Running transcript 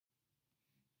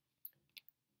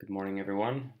Good morning,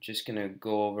 everyone. Just going to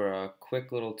go over a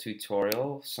quick little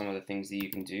tutorial, some of the things that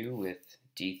you can do with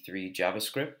D3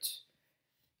 JavaScript.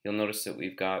 You'll notice that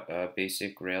we've got a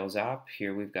basic Rails app.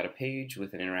 Here we've got a page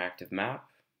with an interactive map.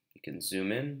 You can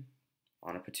zoom in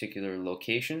on a particular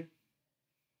location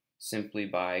simply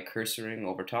by cursoring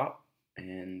over top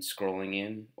and scrolling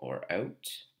in or out.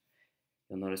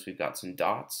 You'll notice we've got some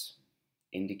dots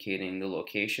indicating the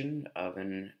location of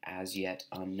an as yet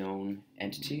unknown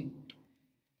entity.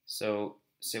 So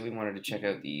say we wanted to check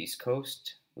out the East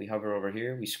Coast, we hover over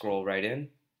here, we scroll right in,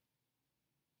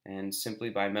 and simply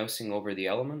by mousing over the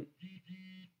element,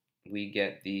 we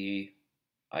get the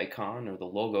icon or the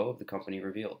logo of the company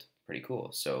revealed. Pretty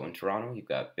cool. So in Toronto, you've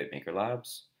got Bitmaker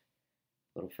Labs.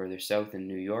 A little further south in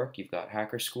New York, you've got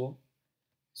Hacker School.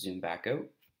 Zoom back out.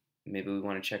 Maybe we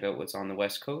want to check out what's on the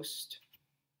West Coast.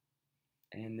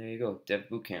 And there you go, Dev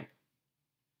Bootcamp.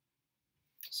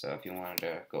 So if you wanted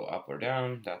to go up or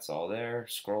down, that's all there.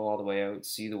 Scroll all the way out,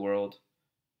 see the world.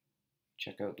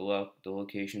 Check out the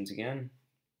locations again.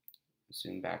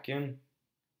 Zoom back in.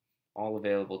 All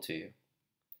available to you.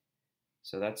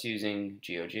 So that's using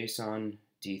GEOjson,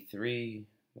 D3,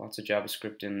 lots of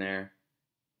JavaScript in there.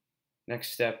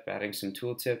 Next step, adding some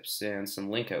tooltips and some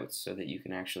link outs so that you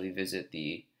can actually visit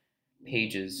the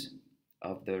pages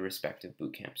of the respective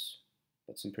bootcamps.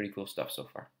 But some pretty cool stuff so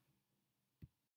far.